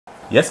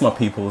Yes, my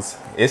peoples,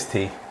 it's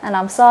T. And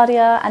I'm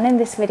Sadia, and in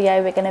this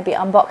video we're going to be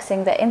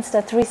unboxing the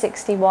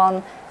Insta360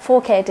 One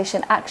 4K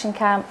edition action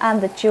cam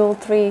and the dual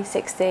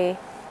 360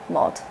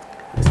 mod.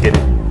 Let's get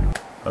it.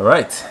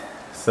 Alright,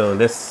 so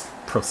let's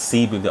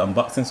proceed with the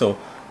unboxing. So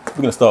we're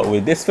going to start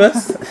with this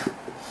first.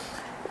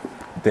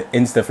 The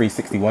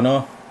Insta360 One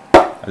R.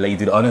 I'll let you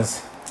do the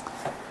honours.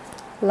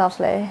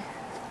 Lovely.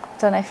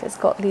 Don't know if it's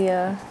got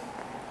the...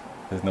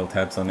 There's no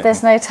tabs on it.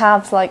 There's no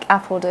tabs like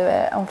Apple do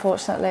it,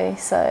 unfortunately,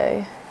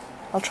 so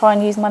I'll try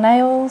and use my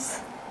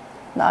nails.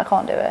 No, I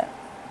can't do it.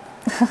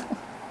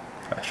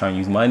 I try and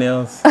use my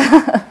nails,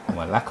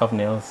 my lack of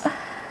nails,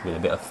 with a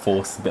bit of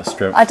force, a bit of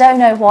strength. I don't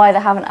know why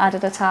they haven't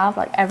added a tab,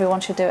 like everyone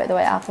should do it the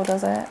way Apple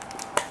does it.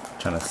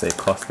 Trying to save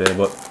cost there,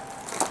 but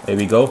there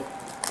we go.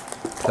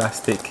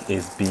 Plastic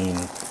is being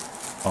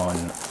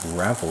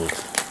unraveled.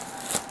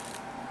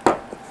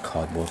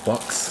 Cardboard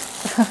box.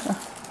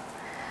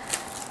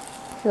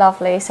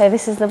 Lovely. So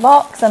this is the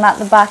box, and at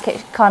the back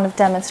it kind of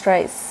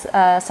demonstrates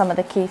some of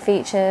the key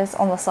features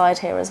on the side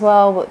here as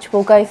well, which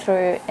we'll go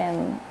through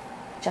in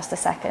just a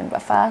second.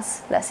 But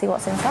first, let's see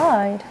what's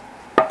inside.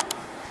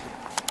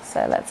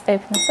 So let's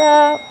open this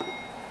up.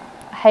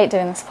 I hate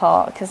doing this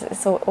part because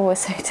it's always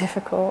so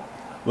difficult.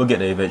 We'll get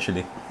there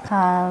eventually.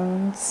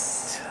 And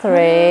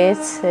 3,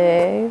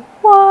 2,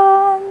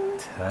 1.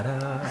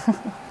 Ta-da!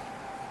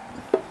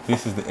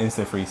 This is the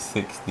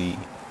Insta360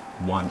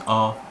 One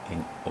R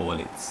in all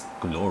its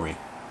glory.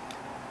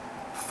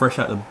 Fresh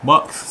out the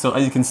box. So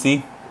as you can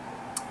see,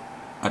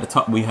 at the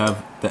top we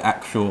have the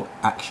actual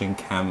action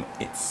cam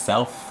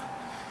itself,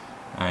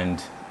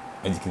 and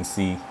as you can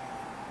see,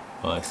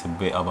 well, it's a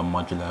bit of a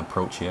modular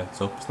approach here,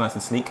 so it's nice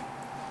and sleek.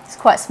 It's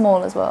quite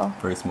small as well.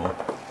 Very small.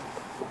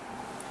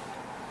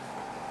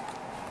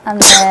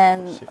 And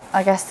then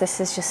I guess this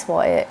is just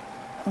what it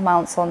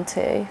mounts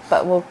onto,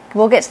 but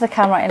we'll get to the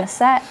camera in a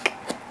sec.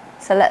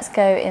 So let's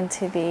go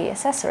into the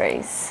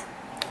accessories.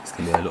 It's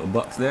gonna be a little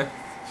box there.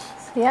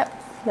 So, yep,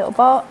 little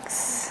box.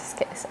 Let's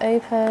get this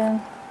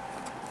open.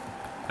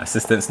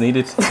 Assistance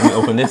needed. Let me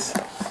open this.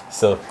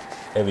 So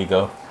there we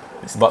go.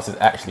 This box is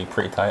actually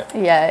pretty tight.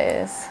 Yeah,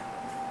 it is.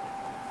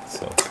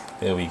 So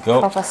there we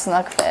go. Proper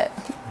snug fit.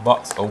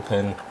 Box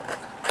open.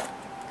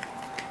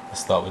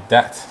 Let's start with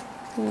that.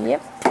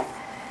 Yep.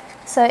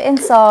 So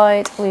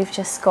inside we've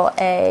just got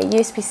a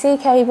USB-C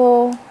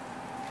cable.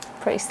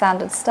 Pretty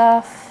standard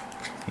stuff.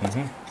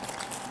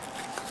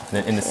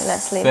 Then in the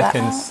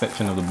second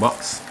section of the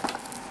box,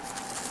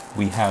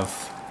 we have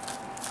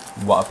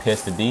what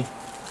appears to be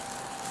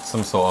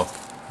some sort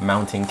of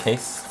mounting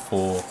case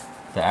for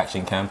the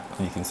action cam.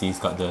 And you can see it's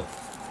got the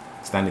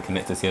standard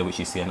connectors here, which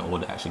you see on all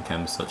the action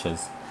cams, such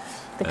as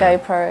the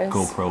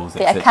GoPros, the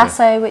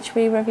Akaso, which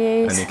we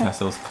reviewed. And the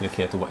Akasos, click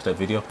here to watch that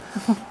video.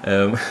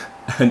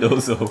 And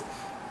also,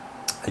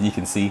 as you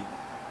can see,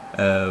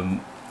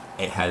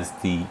 it has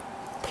the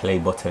play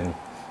button.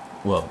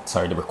 Well,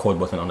 sorry, the record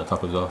button on the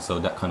top as well, so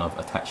that kind of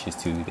attaches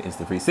to the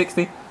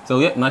Insta360. So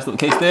yeah, nice little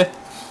case there.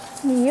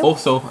 Yep.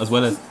 Also, as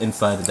well as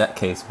inside of that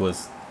case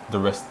was the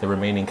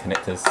remaining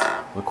connectors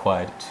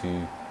required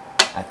to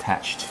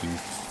attach to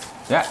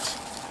that.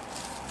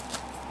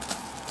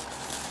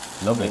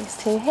 Lovely. These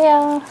two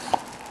here.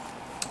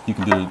 You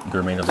can do the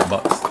remainder of the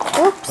box.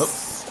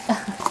 Oops.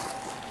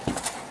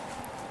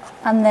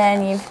 And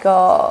then you've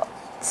got,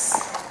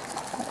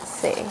 let's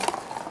see.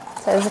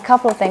 So there's a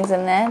couple of things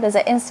in there. There's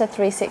an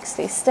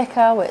Insta360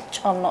 sticker,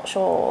 which I'm not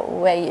sure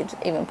where you'd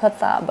even put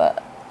that,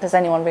 but does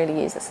anyone really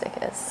use the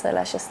stickers? So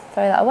let's just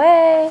throw that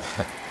away.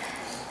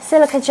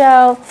 Silica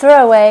gel,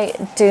 throw away,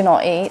 do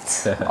not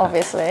eat,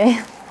 obviously.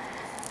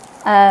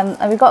 And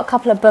we've got a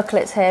couple of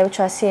booklets here, which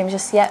I assume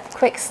just,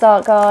 quick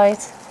start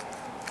guide.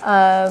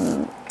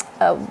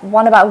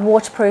 One about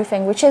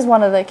waterproofing, which is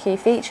one of the key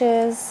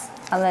features.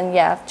 And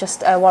then,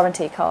 just a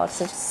warranty card.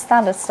 So just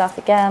standard stuff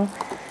again.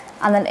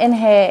 And then in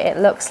here, it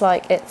looks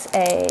like it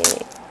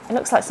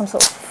looks like some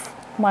sort of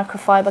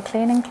microfiber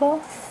cleaning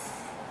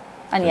cloth.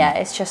 And yeah,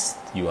 it's just...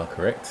 You are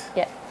correct.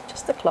 Yeah,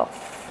 just a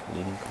cloth.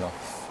 Cleaning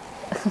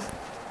cloth.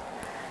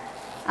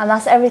 And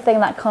that's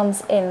everything that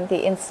comes in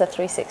the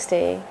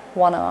Insta360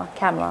 One R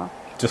camera.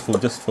 Just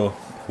for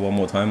one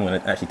more time, I'm going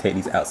to actually take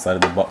these outside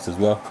of the box as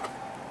well,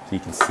 so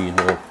you can see a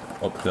little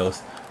up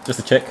close. Just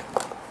to check,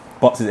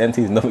 box is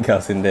empty. There's nothing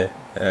else in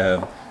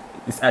there.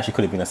 This actually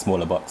could have been a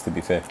smaller box, to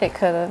be fair. It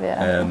could have,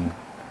 yeah.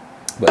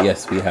 But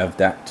yes, we have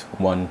that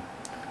one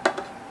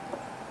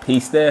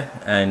piece there,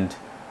 and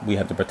we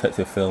have the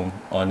protective film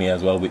on here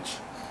as well, which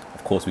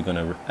of course we're going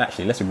to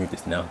actually, let's remove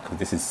this now because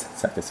this is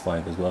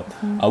satisfying as well.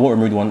 I won't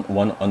remove the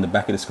one on the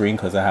back of the screen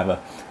because I have a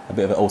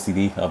bit of an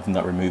OCD of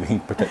not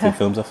removing protective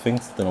films of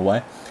things. Don't know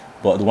why,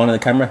 but the one on the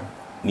camera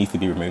needs to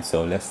be removed,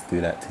 so let's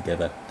do that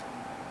together.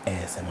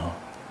 ASMR.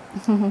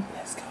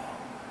 Let's go.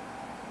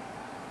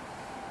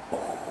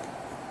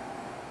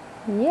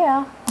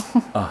 Yeah.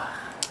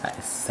 That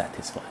is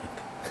satisfying.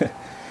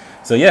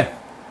 So yeah,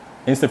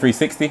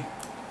 Insta360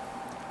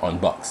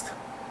 unboxed.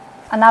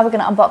 And now we're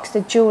going to unbox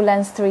the dual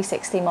lens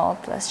 360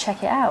 mod. Let's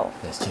check it out.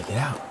 Let's check it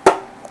out.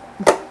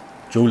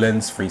 Dual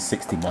lens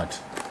 360 mod.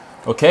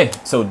 Okay,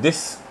 so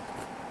this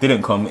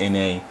didn't come in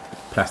a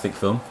plastic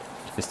film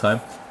this time,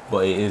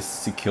 but it is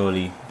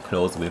securely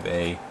closed with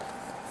a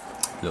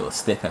little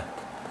sticker.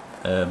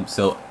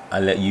 So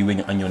I'll let you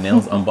and your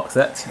nails unbox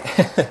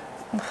that.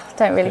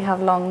 Don't really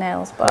have long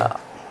nails, but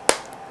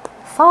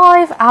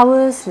 5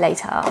 hours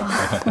later.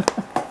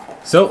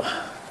 So,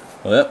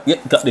 well, yeah,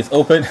 got this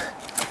open.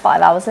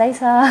 5 hours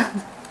later.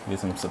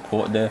 There's some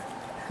support there.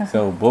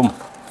 So boom,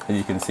 as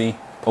you can see,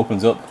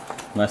 opens up.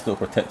 Nice little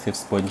protective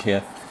sponge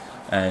here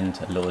and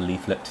a little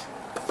leaflet.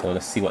 So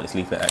let's see what this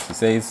leaflet actually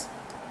says.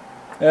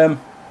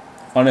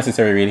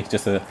 Unnecessary really,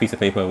 just a piece of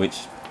paper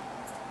which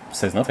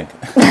says nothing.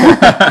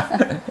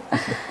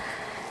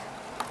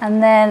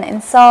 And then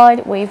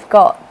inside we've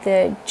got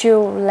the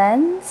dual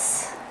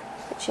lens,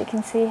 which you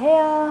can see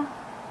here.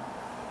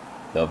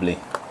 Lovely.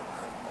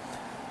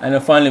 And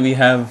then finally we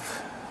have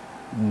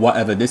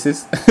whatever this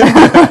is.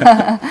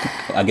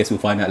 I guess we'll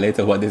find out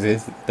later what this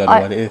is. Don't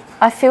know what it is.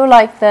 I feel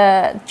like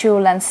the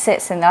dual lens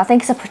sits in there. I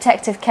think it's a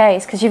protective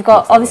case because you've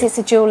got, obviously it's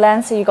a dual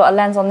lens, so you've got a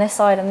lens on this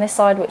side and this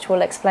side, which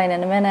we'll explain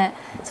in a minute.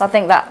 So I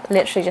think that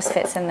literally just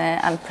fits in there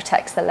and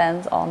protects the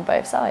lens on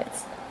both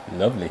sides.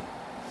 Lovely.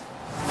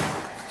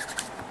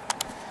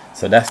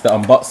 So that's the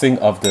unboxing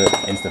of the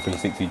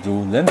Insta360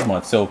 dual lens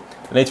mod. So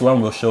later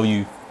on we'll show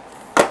you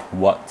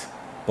what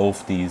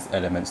both these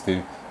elements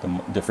do,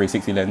 the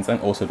 360 lens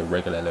and also the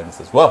regular lens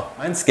as well.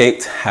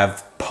 Manscaped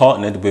have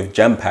partnered with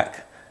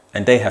JamPak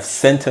and they have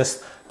sent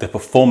us the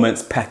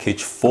Performance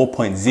Package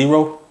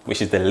 4.0,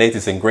 which is the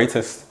latest and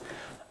greatest.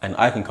 And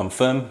I can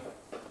confirm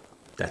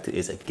that it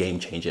is a game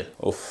changer.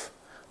 Oof,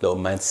 little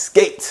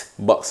Manscaped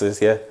boxes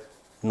here.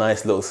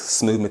 Nice little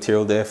smooth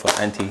material there for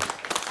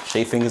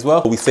anti-chafing as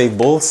well. We save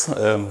balls.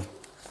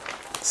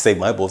 Save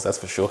my balls, that's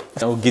for sure.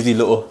 It will give you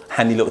little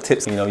handy little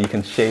tips. You know, you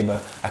can shave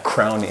a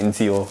crown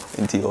into your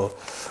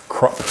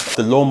crop.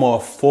 The Lawnmower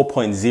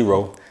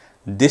 4.0,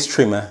 this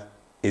trimmer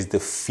is the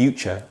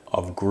future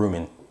of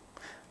grooming.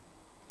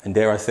 And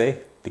dare I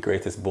say, the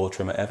greatest ball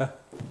trimmer ever?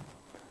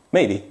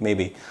 Maybe,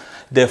 maybe.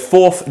 The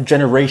 4th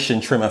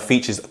generation trimmer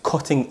features a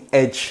cutting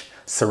edge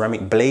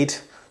ceramic blade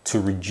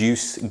to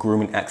reduce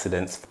grooming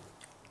accidents.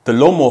 The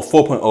Lawnmower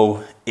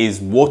 4.0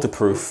 is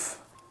waterproof.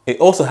 It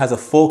also has a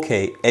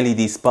 4K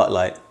LED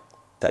spotlight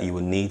that you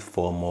will need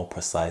for a more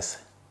precise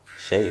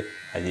shave,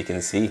 as you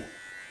can see.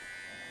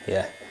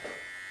 Yeah,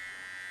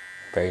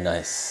 very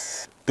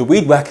nice. The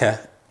Weed Whacker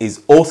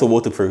is also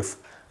waterproof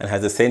and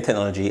has the same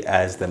technology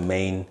as the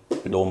main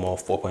Lawnmower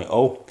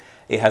 4.0.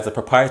 It has a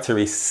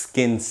proprietary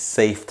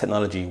skin-safe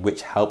technology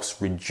which helps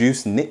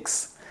reduce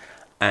nicks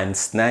and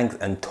snags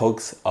and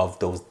tugs of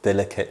those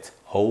delicate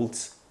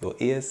holds, your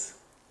ears,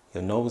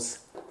 your nose.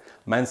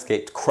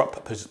 Manscaped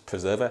Crop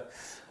Preserver.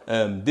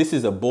 This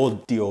is a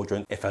ball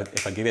deodorant. If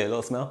I give it a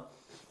little smell,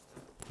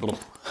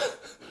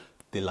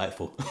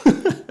 delightful.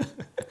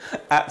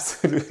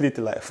 Absolutely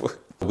delightful.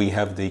 We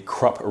have the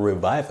Crop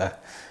Reviver.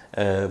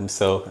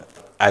 So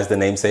as the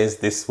name says,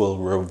 this will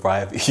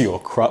revive your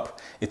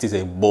crop. It is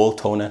a ball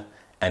toner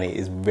and it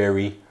is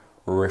very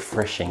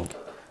refreshing.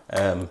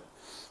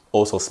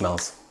 Also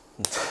smells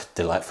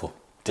delightful,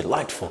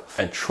 delightful.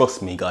 And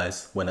trust me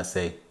guys, when I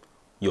say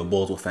your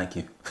balls will thank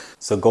you.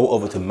 So go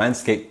over to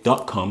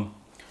manscaped.com.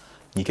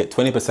 You get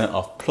 20%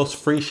 off plus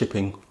free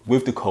shipping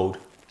with the code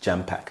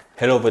JamPak.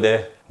 Head over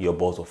there, your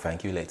balls will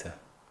thank you later.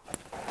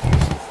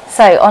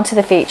 So onto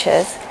the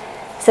features.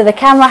 So the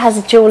camera has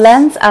a dual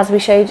lens, as we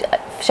showed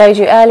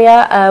you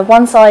earlier.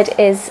 One side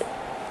is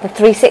the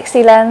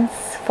 360 lens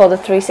for the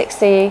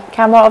 360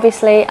 camera,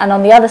 obviously, and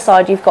on the other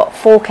side you've got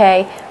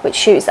 4K, which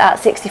shoots at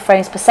 60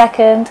 frames per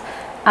second,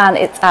 and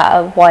it's at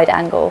a wide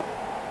angle.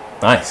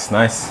 Nice,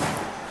 nice.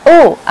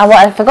 Oh, and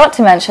what I forgot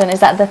to mention is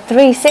that the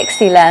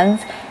 360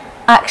 lens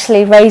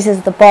actually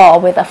raises the bar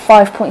with a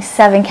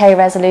 5.7K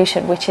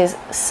resolution, which is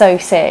so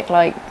sick.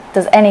 Like,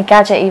 does any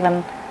gadget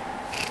even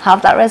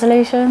have that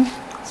resolution?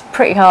 It's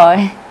pretty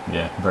high.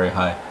 Yeah, very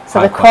high. So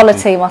high the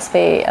quality must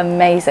be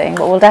amazing,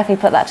 but we'll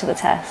definitely put that to the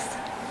test.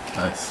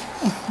 Nice.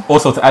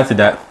 Also, to add to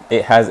that,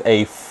 it has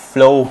a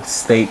flow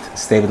state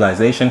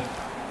stabilization,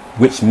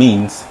 which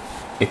means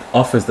it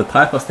offers the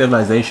type of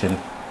stabilization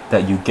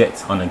that you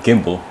get on a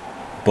gimbal,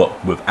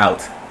 but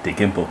without the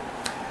gimbal.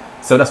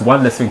 So that's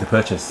one less thing to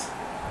purchase.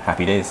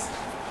 Happy days.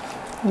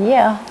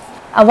 Yeah.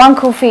 And one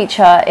cool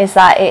feature is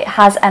that it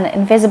has an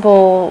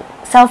invisible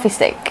selfie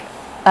stick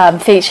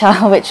feature,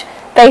 which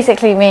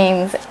basically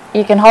means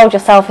you can hold your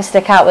selfie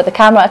stick out with the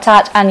camera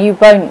attached and you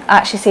won't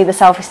actually see the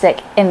selfie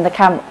stick in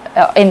the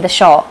in the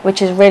shot,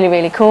 which is really,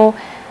 really cool.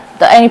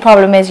 The only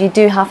problem is you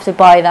do have to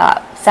buy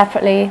that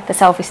separately, the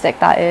selfie stick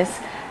that is.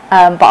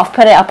 But I've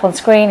put it up on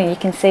screen and you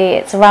can see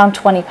it's around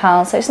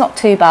 £20, so it's not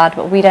too bad,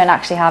 but we don't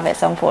actually have it,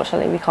 so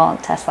unfortunately we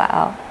can't test that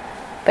out.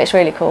 But it's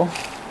really cool.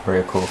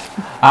 Very cool.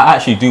 I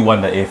actually do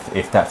wonder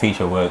if that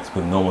feature works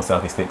with normal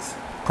selfie sticks.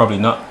 Probably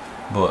not,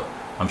 but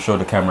I'm sure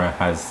the camera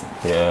has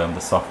the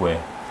software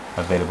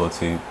available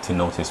to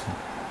notice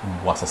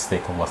what's a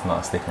stick and what's not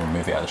a stick and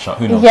remove it out of the shot.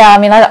 Who knows? Yeah, I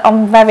mean,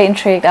 I'm very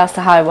intrigued as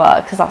to how it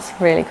works, because that's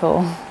really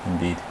cool.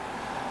 Indeed.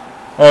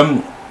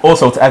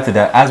 Also, to add to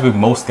that, as with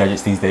most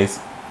gadgets these days,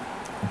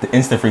 the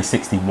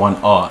Insta360 One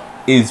R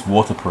is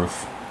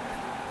waterproof,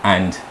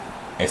 and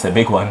it's a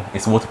big one.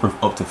 It's waterproof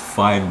up to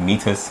 5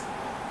 meters,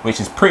 which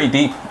is pretty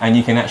deep, and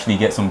you can actually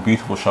get some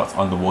beautiful shots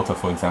underwater,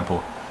 for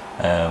example,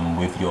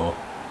 with your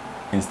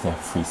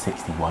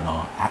Insta360 One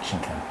R action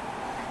cam.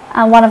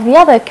 And one of the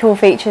other cool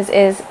features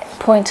is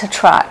point to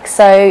track.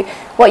 So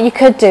what you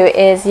could do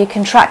is you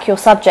can track your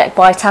subject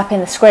by tapping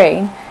the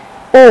screen,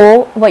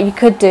 or what you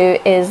could do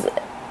is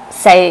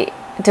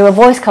do a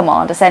voice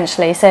command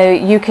essentially. So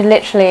you can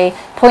literally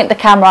point the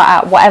camera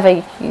at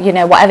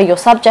whatever your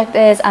subject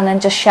is, and then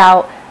just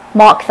shout,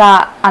 mark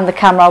that, and the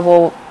camera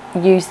will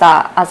use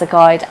that as a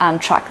guide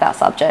and track that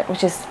subject,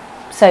 which is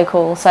so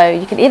cool. So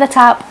you can either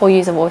tap or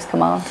use a voice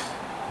command.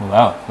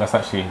 Wow, that's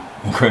actually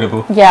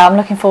incredible. Yeah, I'm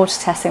looking forward to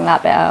testing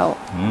that bit out.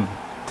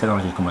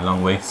 Technology's come a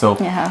long way. So,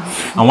 yeah.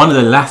 And one of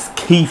the last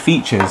key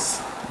features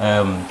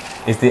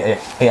is that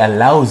it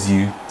allows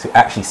you to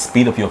actually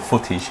speed up your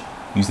footage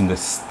using the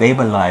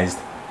stabilized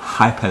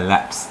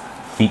hyperlapse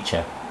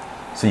feature.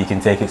 So you can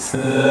take it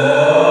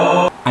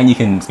slow and you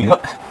can speed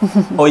up,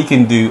 or you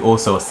can do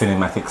also a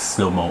cinematic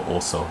slow-mo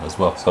also as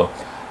well. So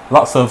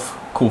lots of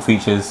cool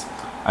features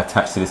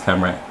attached to this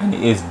camera, and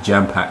it is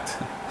jam-packed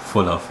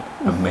full of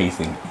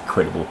amazing,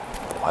 incredible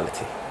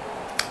quality.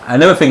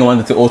 Another thing I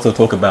wanted to also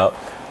talk about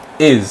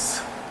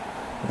is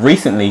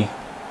recently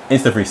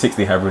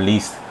Insta360 have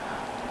released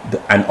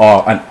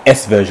an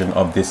S version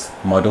of this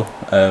model,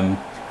 and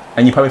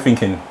you're probably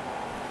thinking,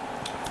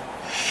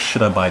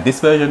 should I buy this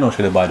version or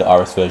should I buy the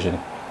RS version?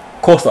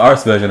 Of course, the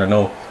RS version, I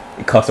know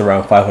it costs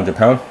around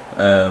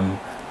 £500,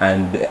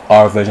 and the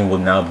R version will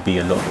now be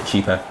a lot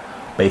cheaper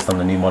based on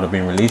the new model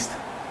being released.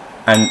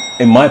 And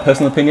in my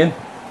personal opinion,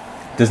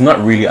 there's not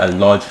really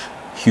a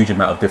huge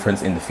amount of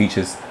difference in the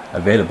features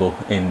available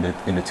in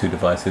the two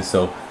devices.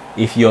 So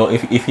if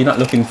you're not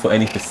looking for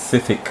any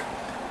specific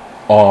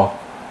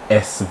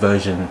RS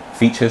version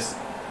features,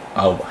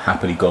 I'll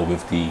happily go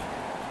with the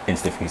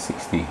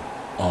Insta360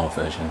 R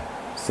version.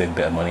 Save a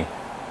bit of money,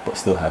 but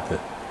still have the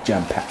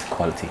jam-packed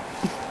quality.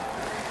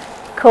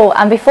 Cool.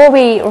 And before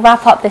we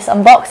wrap up this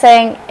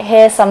unboxing,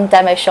 here's some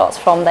demo shots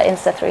from the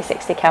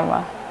Insta360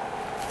 camera.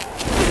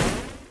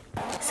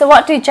 So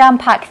what do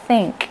JamPak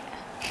think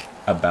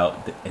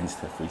about the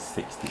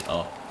Insta360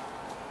 R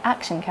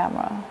action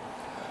camera?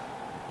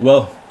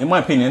 Well, in my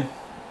opinion,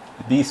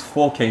 these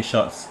 4K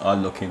shots are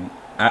looking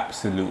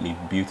absolutely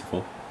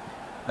beautiful.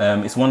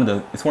 It's one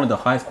of the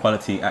highest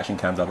quality action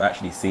cams I've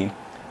actually seen,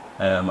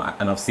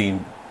 and I've seen,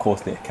 of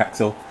course, the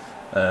Capsule,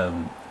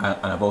 and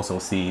I've also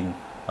seen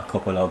a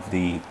couple of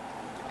the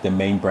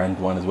main brand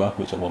one as well,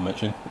 which I won't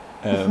mention.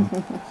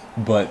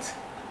 But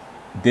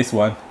this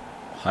one,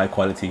 high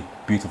quality,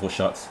 beautiful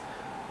shots,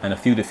 and a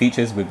few of the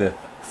features with the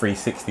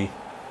 360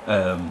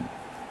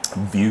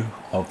 view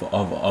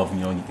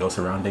of your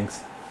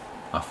surroundings.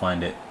 I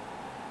find it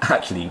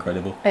actually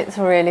incredible. It's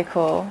really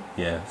cool.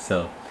 Yeah,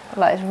 so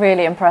like it's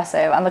really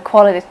impressive, and the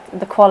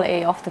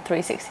quality of the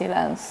 360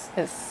 lens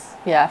is,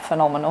 yeah,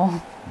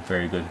 phenomenal.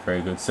 Very good,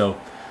 very good. So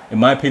in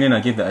my opinion, I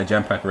give that a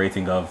JamPak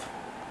rating of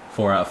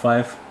 4 out of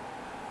 5,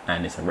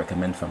 and it's a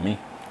recommend from me.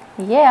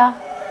 Yeah.